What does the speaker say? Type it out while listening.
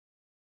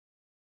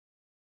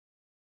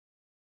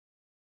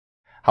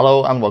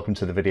Hello and welcome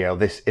to the video.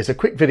 This is a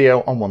quick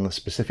video on one of the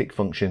specific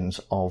functions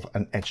of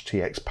an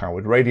EdgeTX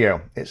powered radio.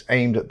 It's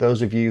aimed at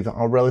those of you that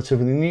are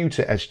relatively new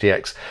to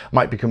EdgeTX,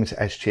 might be coming to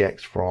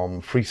EdgeTX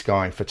from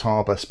FreeSky,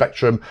 Futaba,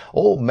 Spectrum,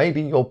 or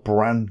maybe you're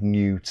brand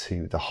new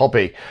to the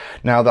hobby.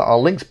 Now there are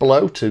links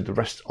below to the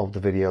rest of the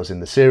videos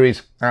in the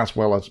series, as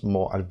well as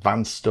more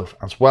advanced stuff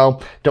as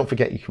well. Don't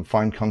forget you can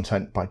find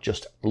content by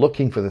just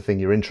looking for the thing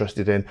you're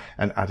interested in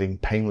and adding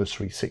Painless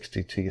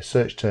 360 to your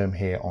search term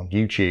here on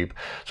YouTube.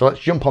 So let's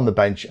jump on the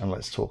bench and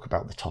let's talk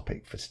about the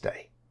topic for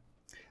today.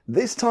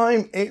 This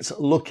time it's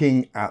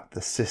looking at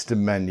the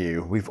system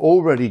menu. We've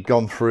already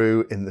gone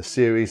through in the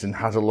series and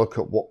had a look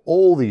at what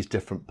all these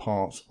different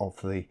parts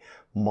of the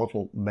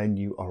model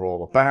menu are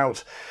all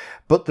about,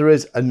 but there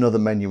is another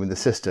menu in the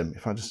system.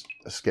 If I just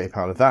escape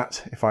out of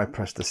that, if I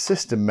press the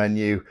system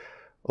menu,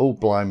 oh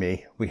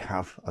blimey, we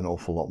have an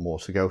awful lot more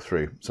to go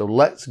through. So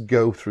let's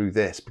go through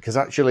this, because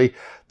actually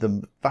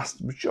the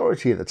vast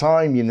majority of the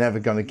time you're never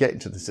going to get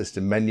into the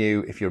system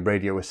menu. If your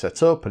radio is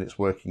set up and it's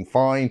working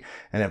fine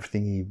and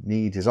everything you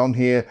need is on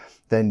here,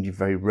 then you're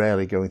very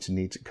rarely going to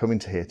need to come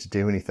into here to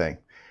do anything,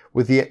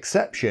 with the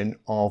exception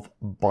of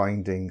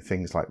binding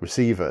things like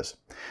receivers.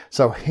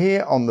 So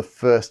here on the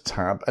first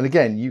tab, and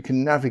again you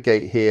can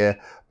navigate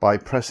here by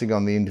pressing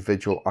on the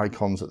individual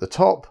icons at the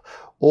top,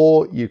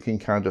 or you can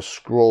kind of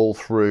scroll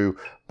through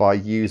by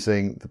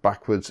using the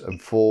backwards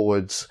and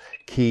forwards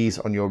keys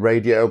on your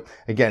radio.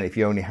 Again, if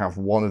you only have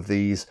one of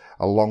these,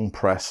 a long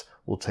press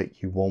will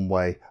take you one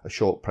way, a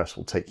short press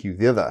will take you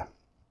the other.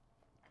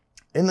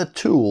 In the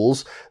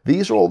tools,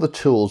 these are all the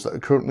tools that are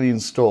currently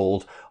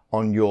installed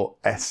on your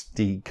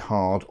SD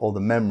card or the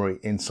memory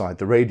inside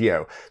the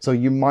radio. So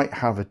you might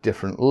have a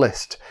different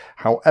list.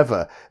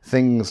 However,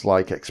 things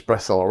like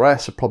Express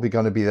LRS are probably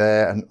going to be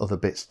there and other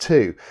bits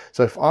too.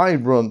 So if I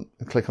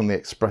click on the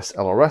Express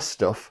LRS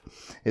stuff,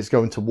 it's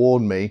going to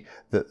warn me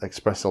that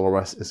Express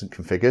LRS isn't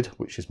configured,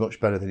 which is much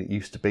better than it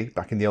used to be.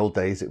 Back in the old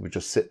days, it would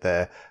just sit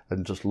there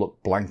and just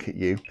look blank at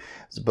you.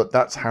 But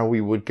that's how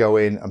we would go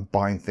in and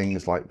bind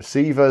things like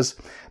receivers.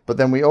 But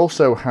then we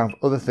also have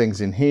other things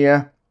in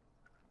here,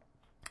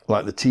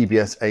 like the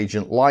TBS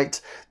Agent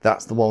Lite.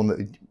 That's the one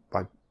that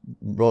I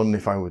run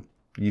if I were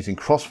using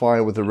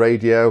Crossfire with the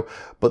radio.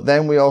 But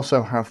then we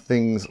also have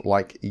things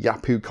like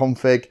Yapu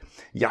config.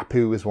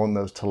 Yapu is one of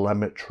those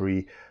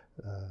telemetry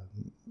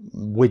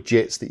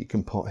widgets that you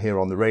can put here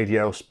on the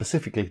radio,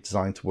 specifically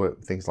designed to work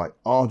with things like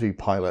Ardu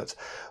Pilot,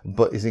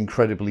 but is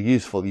incredibly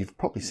useful. You've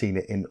probably seen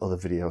it in other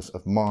videos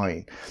of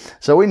mine.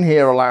 So in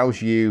here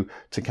allows you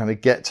to kind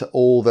of get to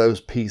all those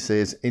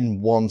pieces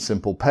in one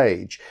simple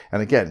page.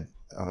 And again,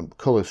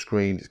 color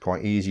screen, it's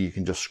quite easy. You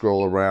can just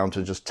scroll around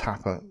and just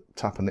tap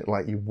on it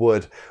like you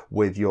would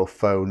with your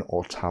phone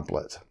or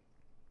tablet.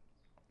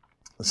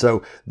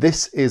 So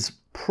this is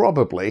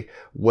probably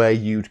where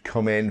you'd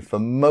come in for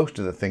most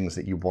of the things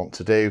that you want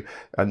to do,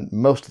 and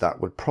most of that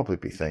would probably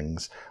be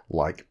things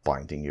like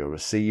binding your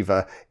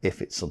receiver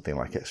if it's something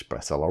like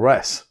Express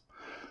LRS.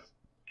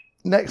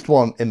 Next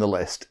one in the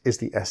list is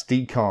the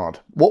SD card.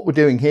 What we're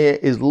doing here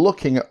is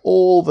looking at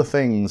all the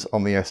things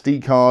on the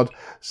SD card,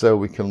 so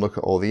we can look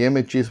at all the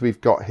images we've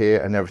got here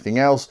and everything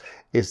else.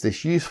 Is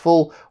this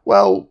useful?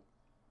 Well,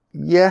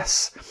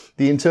 yes.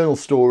 The internal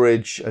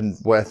storage and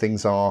where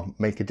things are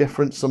make a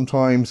difference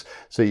sometimes,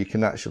 so you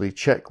can actually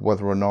check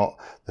whether or not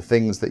the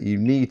things that you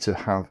need to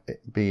have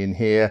be in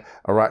here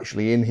are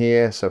actually in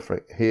here. So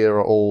for here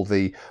are all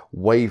the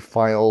wave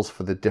files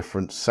for the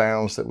different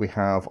sounds that we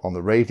have on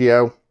the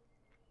radio.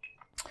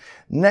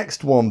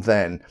 Next one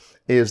then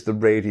is the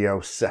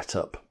radio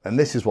setup, and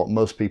this is what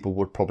most people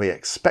would probably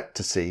expect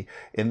to see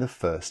in the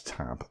first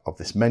tab of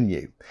this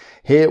menu.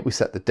 Here we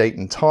set the date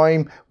and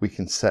time, we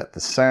can set the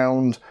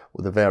sound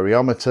with the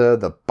variometer,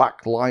 the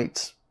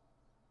backlight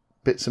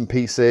bits and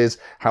pieces,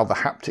 how the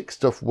haptic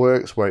stuff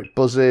works, where it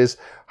buzzes,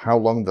 how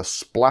long the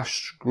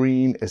splash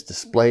screen is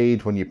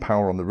displayed when you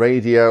power on the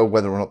radio,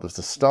 whether or not there's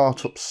the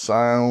startup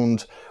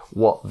sound,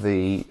 what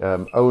the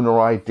owner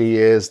ID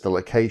is, the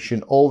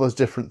location, all those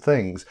different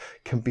things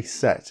can be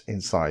set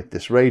inside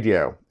this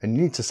radio. And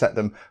you need to set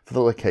them for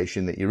the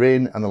location that you're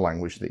in and the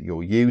language that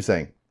you're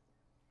using.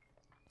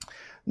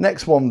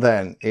 Next one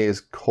then is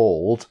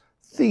called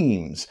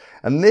themes.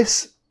 And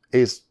this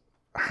is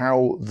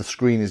how the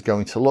screen is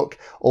going to look,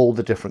 all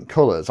the different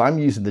colors. I'm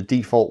using the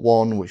default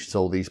one, which is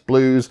all these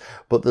blues,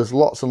 but there's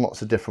lots and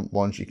lots of different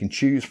ones you can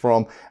choose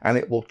from, and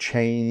it will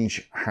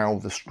change how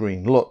the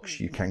screen looks.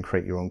 You can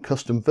create your own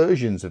custom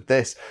versions of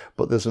this,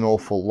 but there's an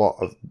awful lot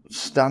of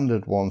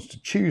standard ones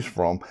to choose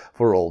from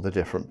for all the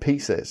different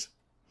pieces.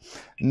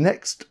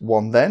 Next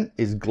one then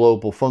is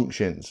global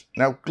functions.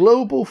 Now,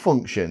 global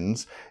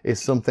functions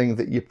is something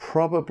that you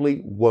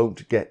probably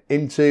won't get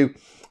into.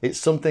 It's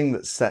something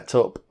that's set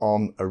up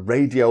on a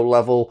radio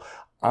level.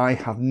 I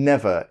have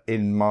never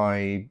in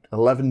my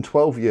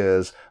 11-12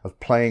 years of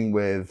playing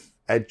with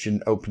Edge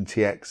and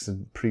OpenTX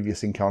and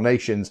previous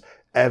incarnations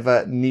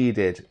ever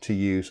needed to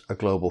use a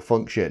global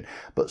function,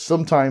 but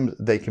sometimes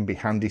they can be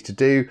handy to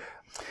do.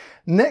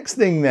 Next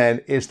thing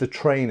then is the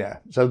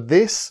trainer. So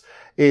this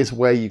is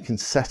where you can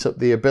set up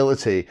the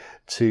ability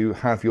to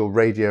have your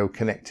radio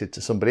connected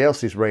to somebody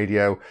else's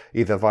radio,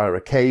 either via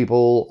a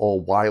cable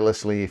or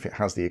wirelessly if it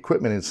has the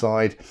equipment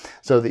inside,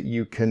 so that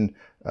you can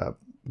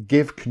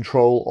give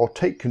control or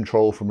take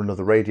control from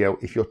another radio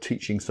if you're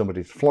teaching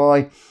somebody to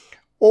fly,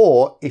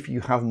 or if you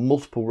have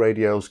multiple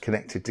radios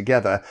connected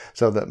together,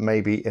 so that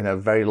maybe in a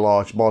very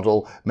large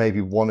model, maybe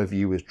one of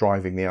you is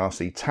driving the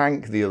RC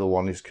tank, the other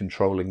one is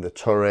controlling the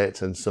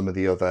turret and some of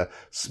the other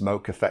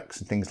smoke effects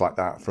and things like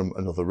that from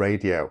another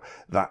radio.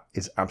 That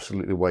is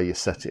absolutely where you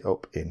set it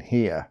up in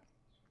here.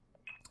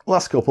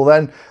 Last couple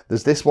then,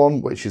 there's this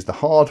one, which is the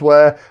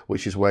hardware,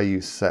 which is where you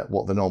set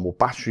what the normal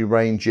battery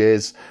range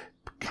is,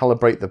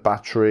 calibrate the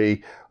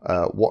battery,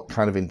 what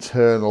kind of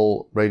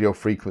internal radio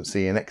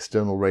frequency and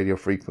external radio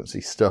frequency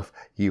stuff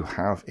you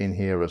have in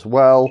here as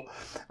well.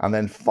 And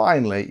then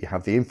finally, you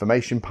have the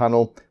information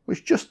panel,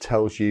 which just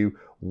tells you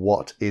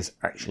what is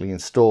actually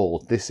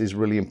installed. This is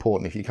really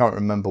important if you can't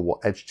remember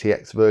what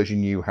EdgeTX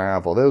version you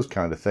have or those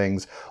kind of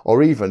things,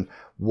 or even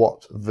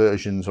what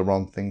versions are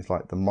on things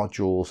like the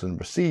modules and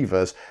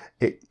receivers.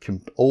 It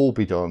can all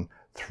be done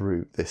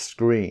through this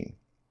screen.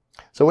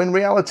 So in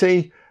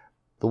reality,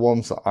 the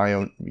ones that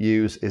I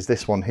use is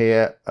this one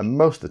here, and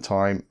most of the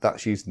time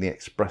that's using the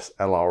Express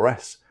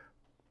LRS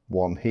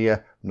one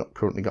here. I've not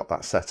currently got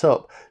that set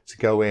up to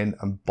go in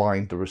and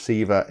bind the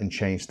receiver and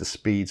change the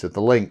speeds of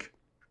the link.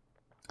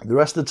 The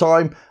rest of the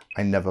time,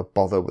 I never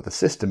bother with the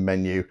system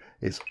menu.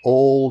 It's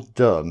all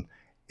done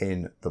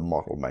in the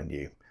model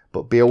menu.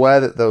 But be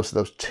aware that those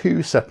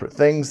two separate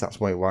things. That's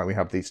why we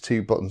have these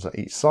two buttons at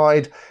each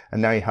side.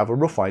 And now you have a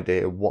rough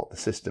idea of what the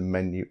system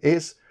menu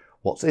is,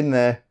 what's in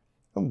there,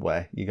 and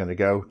where you're going to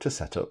go to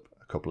set up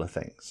a couple of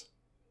things.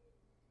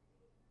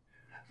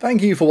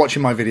 Thank you for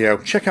watching my video.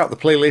 Check out the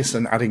playlist,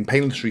 and adding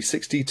Pedantry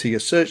 360 to your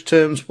search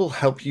terms will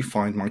help you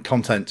find my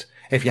content.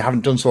 If you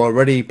haven't done so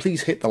already,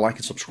 please hit the like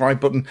and subscribe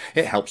button.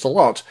 It helps a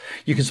lot.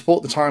 You can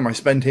support the time I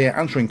spend here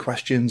answering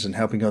questions and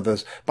helping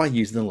others by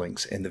using the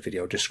links in the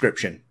video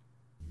description.